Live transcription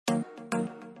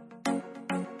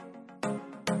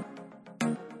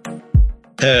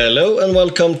Hello and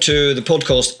welcome to the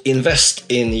podcast Invest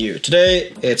in You.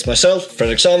 Today it's myself,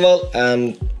 Fredrik Sandvall,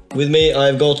 and with me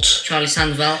I've got Charlie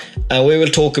Sandvall. And we will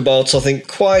talk about something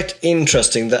quite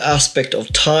interesting, the aspect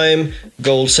of time,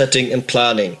 goal setting and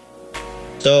planning.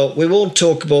 So we won't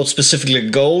talk about specifically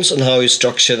goals and how you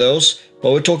structure those, but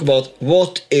we'll talk about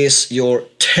what is your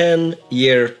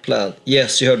 10-year plan.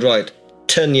 Yes, you heard right,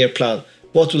 10-year plan.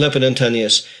 What will happen in 10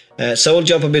 years? So we'll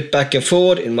jump a bit back and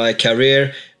forward in my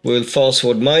career. We'll fast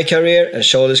forward my career and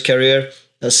Charlie's career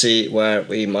and see where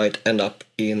we might end up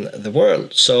in the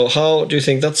world. So how do you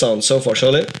think that sounds so far,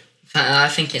 Charlie? I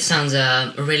think it sounds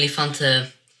really fun to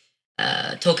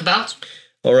talk about.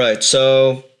 All right,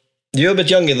 so you're a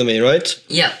bit younger than me, right?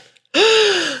 Yeah.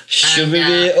 Should we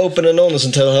be open and honest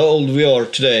and tell how old we are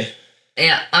today?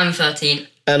 Yeah, I'm 13.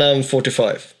 And I'm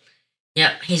 45.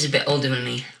 Yeah, he's a bit older than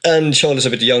me. And Charlie's a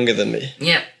bit younger than me.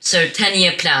 Yeah, so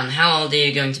 10-year plan. How old are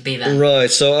you going to be then? Right,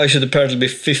 so I should apparently be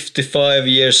 55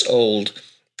 years old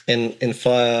in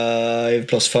 5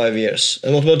 plus 5 years.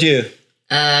 And what about you?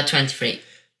 23.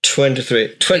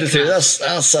 23. 23,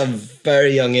 that's a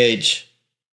very young age.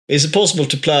 Is it possible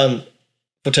to plan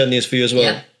for 10 years for you as well?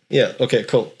 Yeah. Yeah, okay,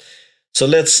 cool. So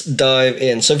let's dive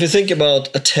in. So if you think about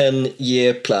a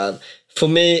 10-year plan, for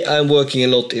me, I'm working a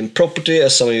lot in property,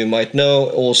 as some of you might know,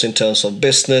 also in terms of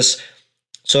business.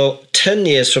 So 10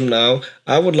 years from now,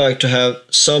 I would like to have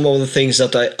some of the things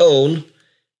that I own,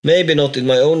 maybe not in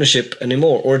my ownership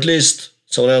anymore, or at least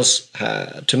someone else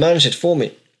to manage it for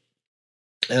me.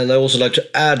 And I also like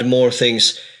to add more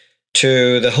things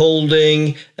to the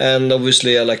holding, and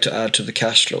obviously I like to add to the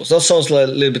cash flows. That sounds like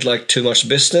a little bit like too much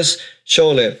business.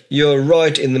 Charlie, you're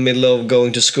right in the middle of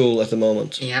going to school at the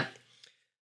moment. Yeah.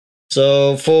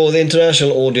 So for the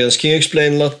international audience, can you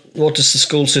explain what is the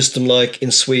school system like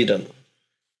in Sweden?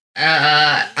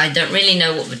 I don't really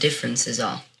know what the differences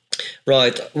are.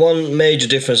 Right, one major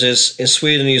difference is in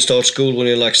Sweden you start school when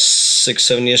you're like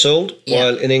 6-7 years old,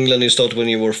 while in England you start when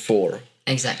you were 4.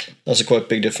 Exactly. That's a quite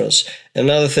big difference.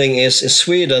 Another thing is in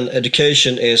Sweden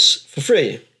education is for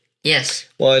free. Yes.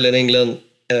 While in England,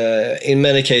 in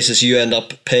many cases you end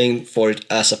up paying for it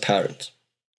as a parent.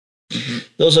 Mm-hmm.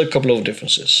 Those are a couple of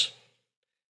differences.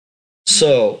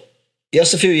 So,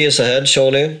 just a few years ahead,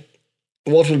 Charlie,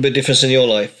 what will be different in your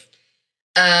life?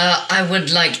 I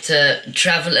would like to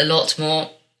travel a lot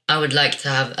more. I would like to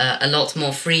have a lot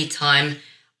more free time.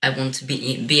 I want to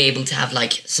be able to have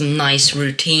like some nice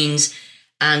routines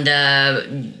and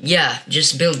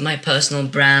just build my personal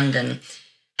brand and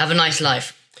have a nice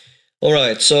life. All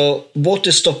right, so what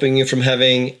is stopping you from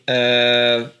having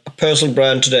a personal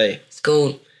brand today?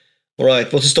 School. All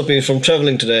right, what is stopping you from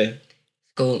traveling today?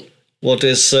 School. What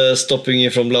is stopping you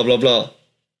from blah, blah, blah?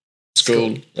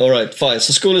 School. All right, fine.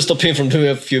 So school is stopping you from doing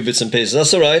a few bits and pieces.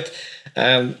 That's all right.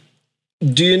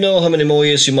 Do you know how many more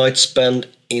years you might spend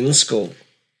in school?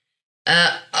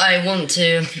 I want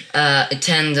to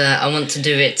attend, I want to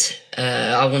do it,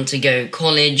 I want to go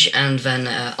college, and then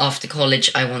after college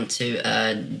I want to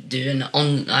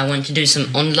I want to do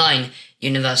some online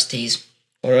universities.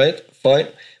 All right, fine.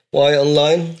 Why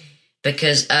online?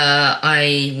 Because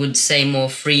I would say more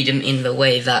freedom in the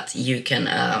way that you can,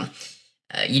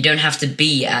 you don't have to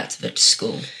be at the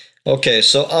school. Okay,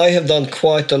 so I have done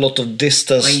quite a lot of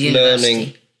distance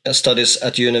learning studies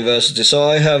at university. So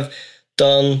I have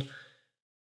done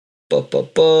I've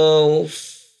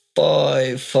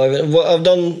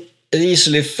done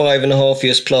easily 5.5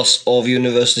 years plus of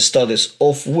university studies,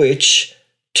 of which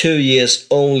 2 years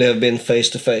only have been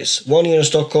face-to-face. 1 year in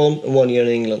Stockholm and 1 year in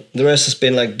England. The rest has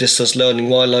been like distance learning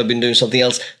while I've been doing something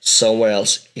else somewhere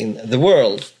else in the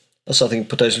world. That's something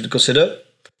potentially to consider.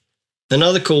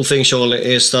 Another cool thing, Charlie,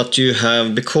 is that you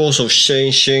have, because of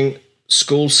changing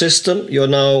school system, you're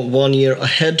now 1 year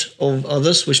ahead of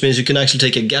others, which means you can actually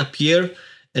take a gap year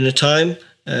anytime,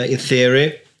 in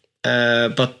theory,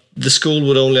 but the school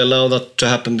would only allow that to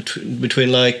happen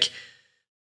between like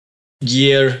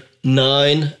year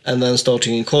 9 and then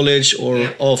starting in college,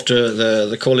 or after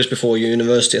the college before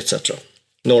university, etc.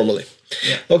 Normally.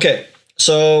 Yeah. Okay,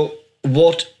 so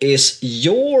what is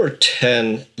your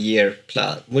 10-year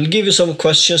plan? We'll give you some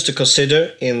questions to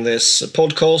consider in this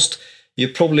podcast.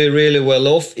 You're probably really well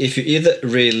off if you either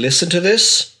re-listen to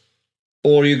this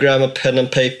or you grab a pen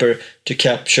and paper to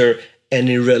capture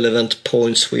any relevant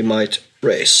points we might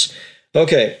raise.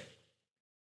 Okay,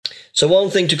 so one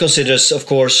thing to consider is, of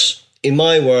course, in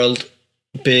my world,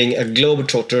 being a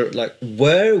globetrotter, like,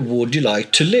 where would you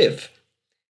like to live?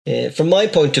 From my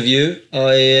point of view,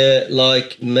 I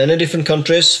like many different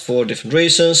countries for different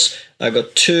reasons. I've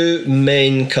got 2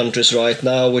 main countries right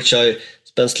now, which I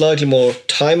spend slightly more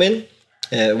time in.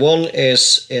 One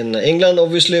is in England,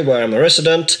 obviously, where I'm a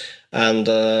resident, and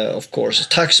of course a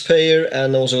taxpayer,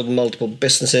 and also multiple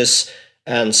businesses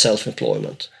and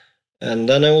self-employment. And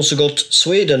then I also got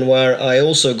Sweden, where I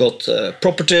also got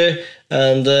property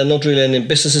and not really any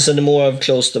businesses anymore. I've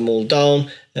closed them all down,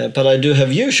 but I do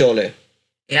have you, Charlie.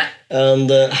 Yeah. And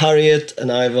Harriet and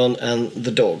Ivan and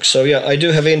the dog. So yeah, I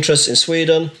do have interest in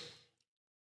Sweden,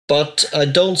 but I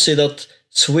don't see that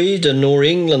Sweden or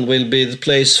England will be the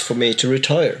place for me to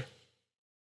retire.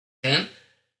 Okay.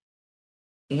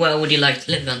 Where would you like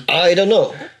to live then? I don't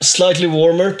know. Slightly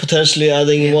warmer, potentially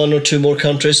adding 1 or 2 more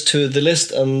countries to the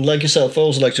list. And like yourself, I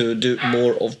also like to do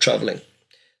more of traveling.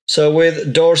 So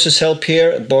with Darcy's help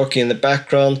here, barking in the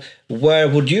background, where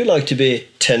would you like to be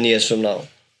 10 years from now?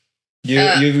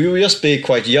 You just be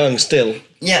quite young still.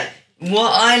 Yeah.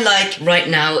 What I like right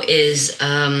now is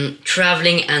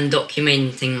traveling and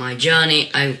documenting my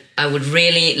journey. I would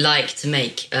really like to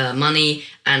make money,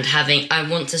 and I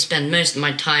want to spend most of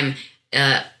my time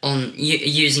on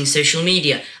using social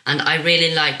media, and I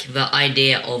really like the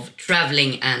idea of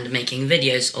traveling and making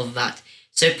videos of that.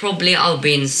 So probably I'll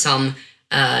be in some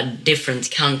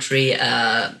different country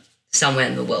somewhere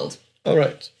in the world. All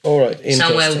right.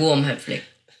 Somewhere warm, hopefully.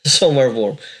 Somewhere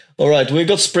warm. All right, we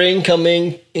got spring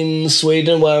coming in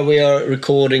Sweden where we are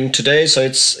recording today, so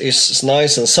it's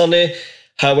nice and sunny.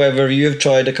 However, you've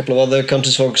tried a couple of other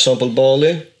countries, for example,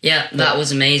 Bali. Yeah, that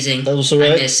was amazing. That was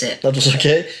alright. I miss it. That was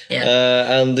okay.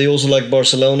 Yeah. And you also like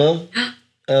Barcelona,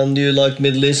 and you like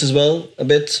Middle East as well, a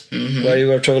bit, where you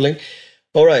were traveling.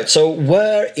 All right, so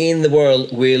where in the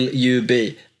world will you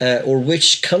be, or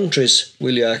which countries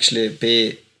will you actually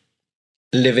be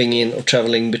living in or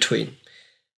traveling between?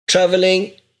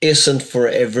 Traveling isn't for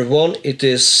everyone. It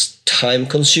is time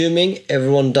consuming.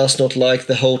 Everyone does not like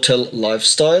the hotel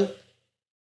lifestyle.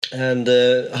 And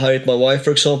Harriet, my wife,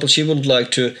 for example, she wouldn't like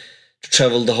to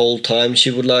travel the whole time.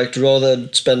 She would like to rather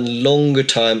spend longer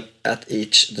time at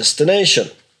each destination.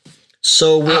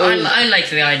 So I like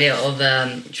the idea of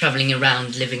traveling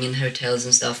around, living in hotels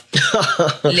and stuff.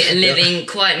 Living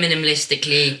quite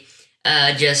minimalistically,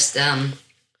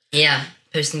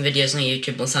 posting videos on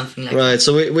YouTube or something like that. Right,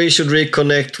 so we should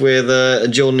reconnect with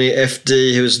Johnny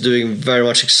FD, who's doing very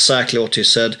much exactly what he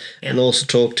said, and also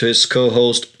talk to his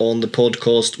co-host on the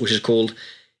podcast, which is called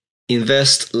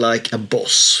Invest Like a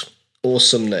Boss.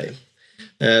 Awesome name.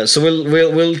 So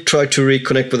we'll try to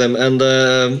reconnect with them, and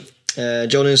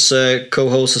Johnny's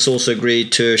co-host has also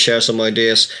agreed to share some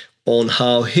ideas on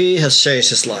how he has changed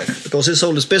his life, because he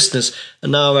sold his business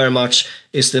and now very much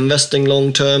is investing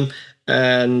long term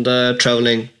and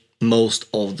traveling most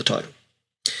of the time.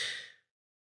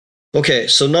 Okay,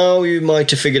 so now you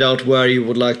might have figured out where you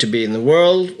would like to be in the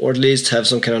world, or at least have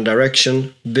some kind of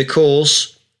direction,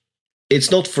 because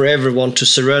it's not for everyone to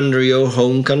surrender your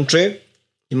home country.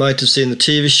 You might have seen the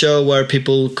TV show where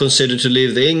people consider to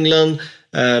leave England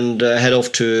and head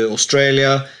off to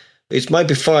Australia. It might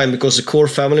be fine because the core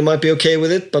family might be okay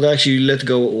with it, but actually you let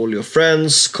go all your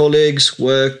friends, colleagues,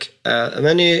 work, in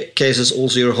many cases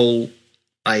also your whole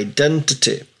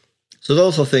identity. So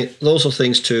those are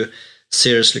things to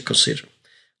seriously consider.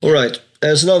 All right,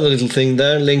 there's another little thing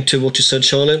there linked to what you said,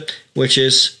 Charlie, which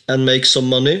is and make some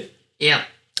money. Yeah.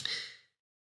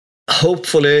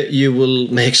 Hopefully you will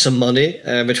make some money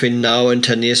between now and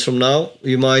 10 years from now.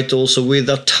 You might also, with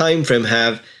that time frame,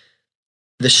 have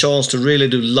the chance to really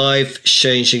do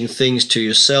life-changing things to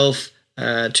yourself,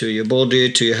 to your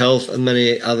body, to your health, and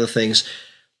many other things.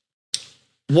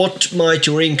 What might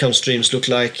your income streams look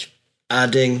like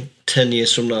adding 10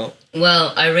 years from now?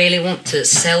 Well, I really want to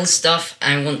sell stuff.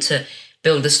 I want to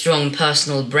build a strong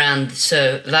personal brand.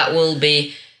 So that will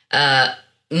be,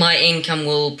 my income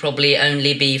will probably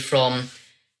only be from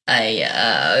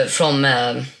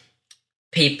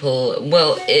people.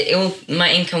 Well,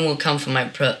 my income will come from my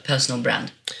personal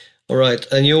brand. All right,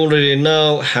 and you already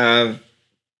now have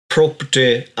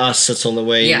property assets on the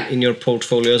way in your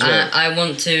portfolio as well. I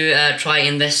want to try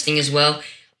investing as well.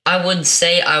 I would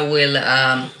say I will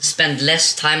spend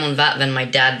less time on that than my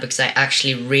dad, because I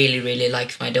actually really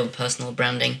like the idea of personal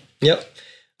branding. Yep.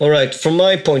 All right. From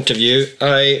my point of view,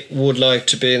 I would like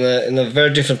to be in a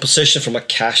very different position from a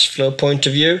cash flow point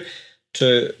of view,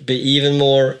 to be even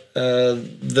more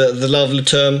the lovely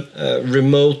term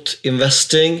remote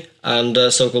investing and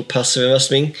so-called passive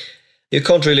investing. You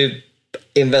can't really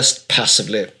invest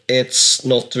passively. It's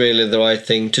not really the right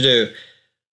thing to do.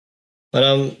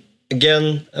 But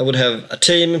again, I would have a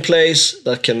team in place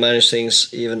that can manage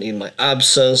things even in my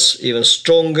absence, even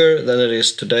stronger than it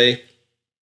is today.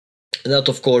 And that,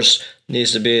 of course,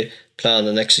 needs to be planned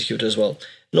and executed as well.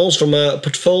 And also from a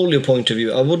portfolio point of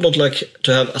view, I would not like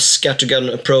to have a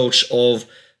scattergun approach of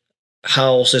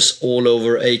houses all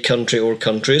over a country or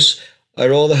countries. I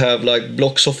rather have like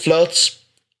blocks of flats,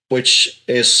 which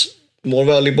is more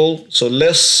valuable, so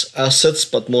less assets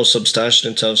but more substantial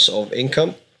in terms of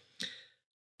income.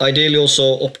 Ideally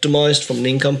also optimized from an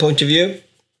income point of view.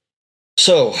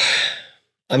 So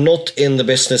I'm not in the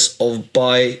business of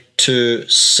buy to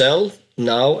sell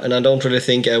now, and I don't really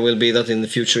think I will be that in the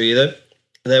future either.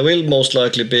 There will most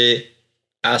likely be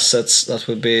assets that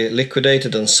will be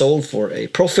liquidated and sold for a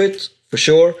profit, for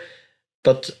sure,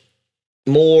 but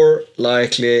more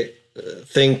likely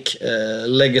think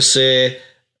legacy,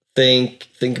 think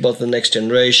about the next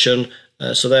generation.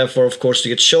 So therefore, of course, to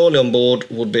get Charlie on board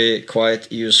would be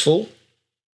quite useful.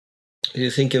 Do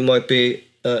you think you might be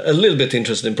a little bit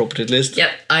interested in property at least?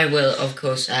 Yep, I will, of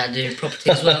course, do property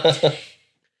as well.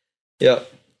 Yeah.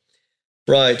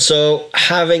 Right, so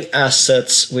having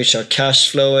assets which are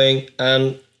cash flowing,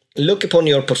 and look upon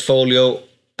your portfolio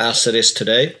as it is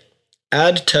today.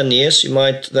 Add 10 years, you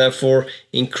might therefore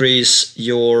increase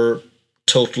your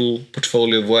total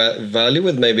portfolio value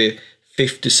with maybe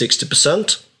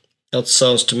 50-60%. That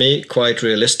sounds to me quite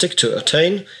realistic to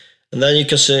attain. And then you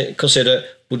can consider,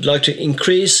 would you like to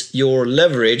increase your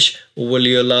leverage, or will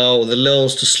you allow the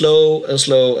loans to slow and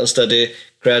steady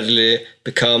gradually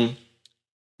become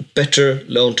better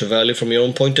loan to value from your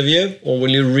own point of view? Or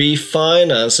will you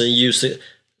refinance and use the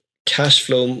cash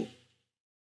flow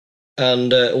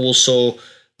and also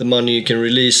the money you can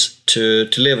release to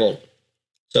live on?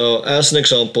 So as an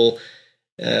example,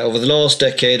 over the last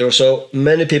decade or so,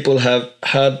 many people have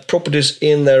had properties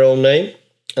in their own name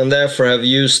and therefore have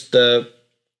used the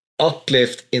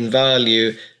uplift in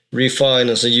value,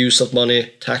 refinance and use that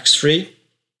money tax-free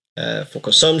for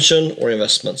consumption or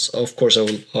investments. Of course, I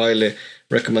will highly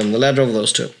recommend the latter of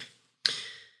those two.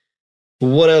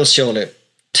 What else, Charlie?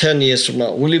 10 years from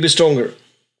now, will you be stronger?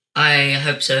 I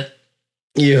hope so.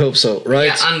 You hope so, right?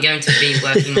 Yeah, I'm going to be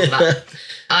working on that.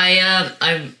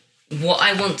 What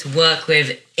I want to work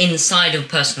with inside of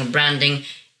personal branding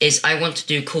is I want to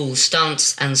do cool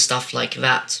stunts and stuff like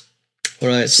that.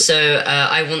 Right. So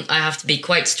I have to be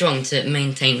quite strong to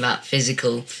maintain that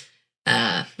physical.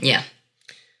 Yeah.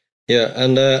 Yeah,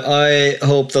 and I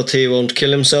hope that he won't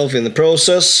kill himself in the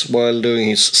process while doing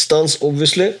his stunts,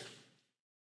 obviously.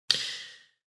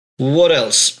 What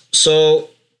else?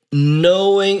 So,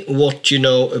 knowing what you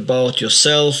know about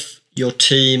yourself, your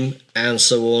team, and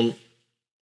so on,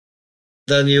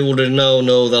 then you already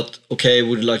know that, okay,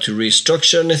 would you like to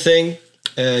restructure anything?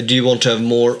 Do you want to have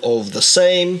more of the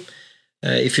same?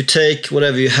 If you take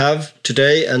whatever you have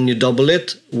today and you double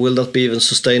it, will that be even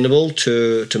sustainable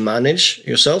to manage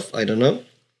yourself? I don't know.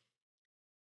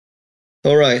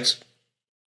 All right.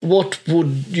 What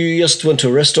would you just went to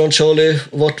a restaurant, Charlie?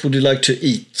 What would you like to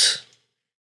eat?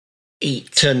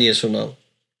 10 years from now.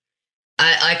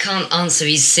 I can't answer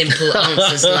these simple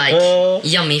answers like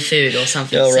yummy food or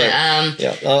something.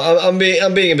 Yeah, right. I'm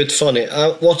being a bit funny.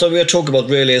 What we are talking about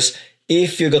really is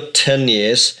if you got 10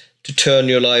 years to turn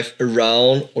your life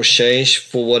around or change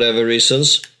for whatever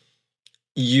reasons,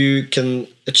 you can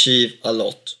achieve a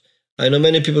lot. I know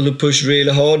many people who push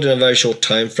really hard in a very short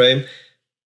time frame,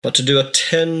 but to do a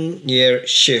 10-year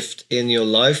shift in your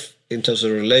life in terms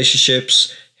of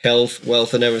relationships, health,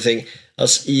 wealth and everything,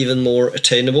 that's even more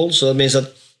attainable. So that means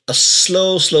that a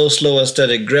slow and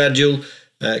steady, gradual,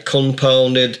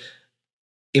 compounded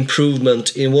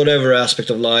improvement in whatever aspect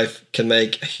of life can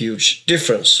make a huge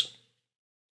difference.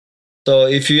 So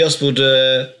if you just would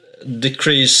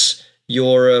decrease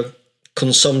your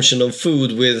consumption of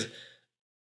food with,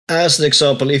 as an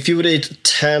example, if you would eat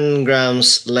 10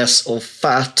 grams less of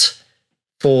fat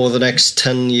for the next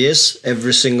 10 years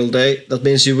every single day, that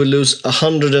means you will lose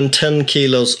 110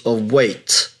 kilos of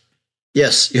weight.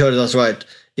 Yes, you heard that right.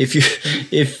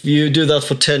 If you do that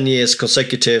for 10 years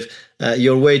consecutive,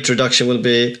 your weight reduction will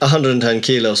be 110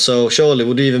 kilos. So surely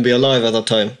would you even be alive at that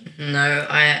time? No,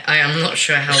 I am not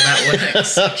sure how that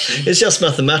works. It's just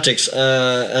mathematics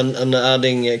and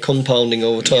adding compounding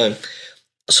over time.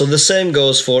 So the same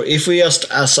goes for, if we just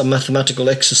as a mathematical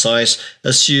exercise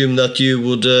assume that you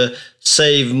would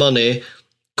save money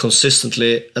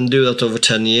consistently and do that over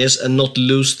 10 years and not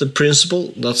lose the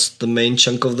principal, that's the main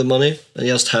chunk of the money, and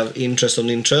just have interest on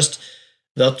interest,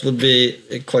 that would be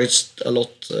quite a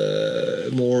lot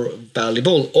more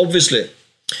valuable, obviously.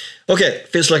 Okay,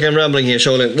 feels like I'm rambling here,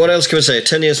 Charlie. What else can we say?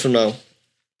 10 years from now.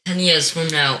 10 years from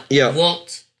now. Yeah.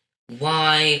 What?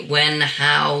 Why? When?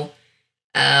 How?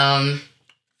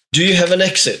 Do you have an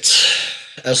exit,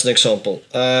 as an example?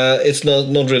 It's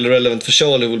not really relevant for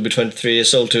Charlie, who will be 23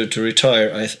 years old to retire,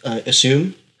 I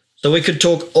assume. So we could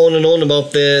talk on and on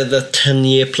about the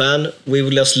 10-year plan. We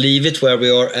will just leave it where we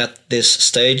are at this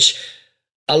stage.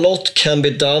 A lot can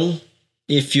be done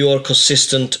if you are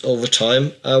consistent over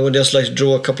time. I would just like to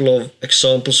draw a couple of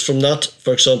examples from that.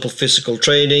 For example, physical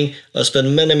training. I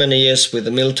spent many years with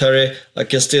the military. I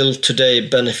can still today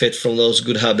benefit from those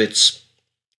good habits.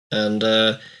 And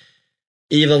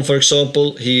even, for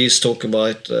example, he is talking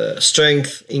about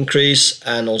strength increase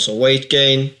and also weight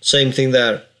gain. Same thing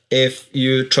there. If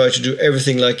you try to do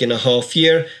everything like in a half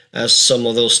year, as some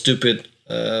of those stupid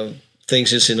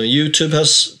things is on YouTube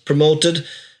has promoted,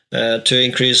 to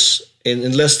increase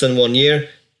in less than 1 year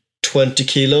 20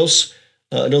 kilos.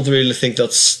 I don't really think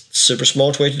that's super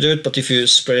smart way to do it, but if you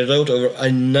spread it out over a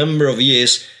number of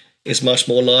years, it's much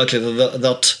more likely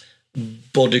that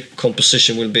body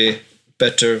composition will be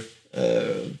better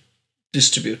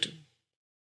distributed.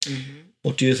 Mm-hmm.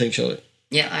 What do you think, Charlie?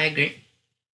 Yeah, I agree.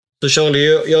 So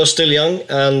Charlie, you're still young,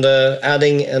 and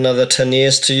adding another 10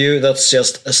 years to you, that's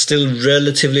just a still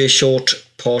relatively short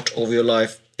part of your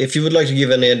life. If you would like to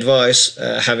give any advice,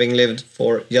 having lived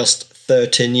for just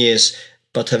 13 years,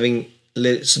 but having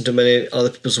listened to many other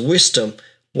people's wisdom,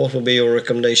 what would be your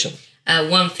recommendation?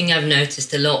 One thing I've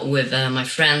noticed a lot with my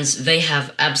friends, they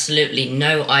have absolutely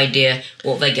no idea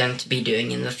what they're going to be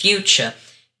doing in the future,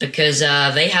 because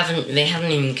they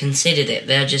haven't even considered it.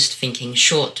 They're just thinking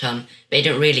short term. They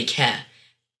don't really care.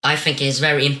 I think it is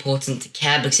very important to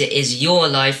care, because it is your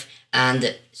life,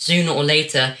 and sooner or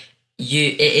later,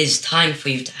 it is time for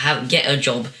you to get a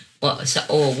job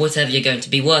or whatever you're going to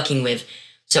be working with.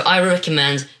 So I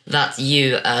recommend that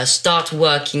you start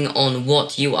working on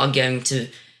what you are going to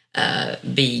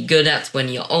be good at when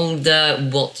you're older,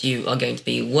 what you are going to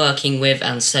be working with,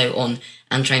 and so on,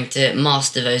 and trying to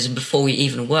master those before you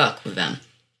even work with them.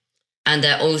 And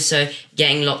also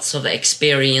getting lots of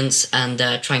experience and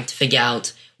trying to figure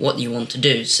out what you want to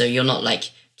do, so you're not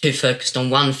like too focused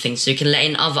on one thing, so you can let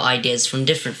in other ideas from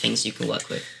different things you can work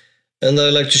with. And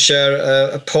I'd like to share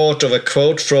a part of a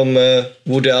quote from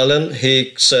Woody Allen.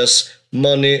 He says,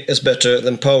 "Money is better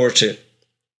than poverty."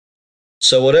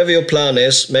 So whatever your plan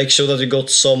is, make sure that you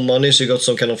got some money, so you got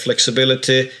some kind of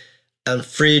flexibility and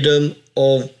freedom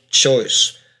of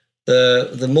choice.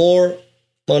 The more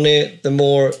money, the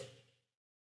more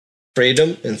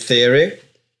freedom in theory,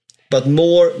 but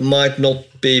more might not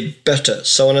be better.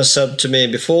 Someone has said to me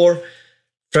before,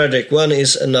 "Fredrik, when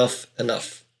is enough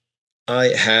enough?" I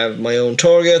have my own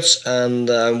targets and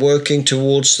I'm working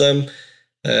towards them.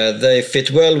 They fit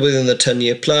well within the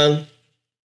 10-year plan.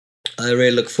 I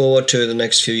really look forward to the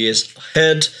next few years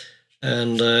ahead,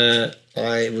 and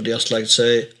I would just like to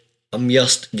say I'm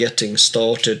just getting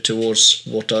started towards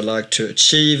what I like to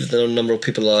achieve, the number of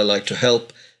people I like to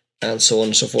help, and so on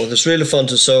and so forth. It's really fun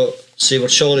to see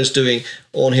what Sean is doing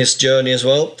on his journey as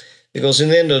well, because in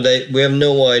the end of the day, we have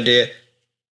no idea,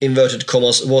 inverted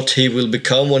commas, what he will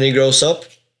become when he grows up,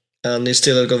 and he's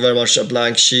still got very much a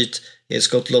blank sheet. He's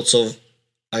got lots of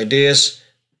ideas,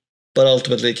 but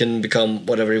ultimately he can become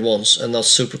whatever he wants, and that's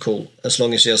super cool, as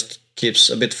long as he just keeps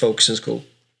a bit focused in school.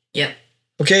 Yeah.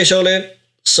 Okay, Charlie,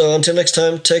 so until next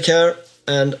time, take care,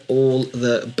 and all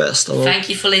the best. Thank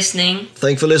you for listening.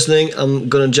 Thank you for listening. I'm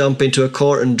going to jump into a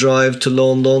car and drive to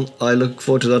London. I look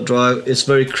forward to that drive. It's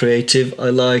very creative. I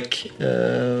like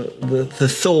the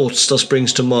thoughts that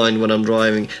springs to mind when I'm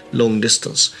driving long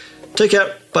distance. Take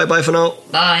care. Bye-bye for now.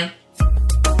 Bye.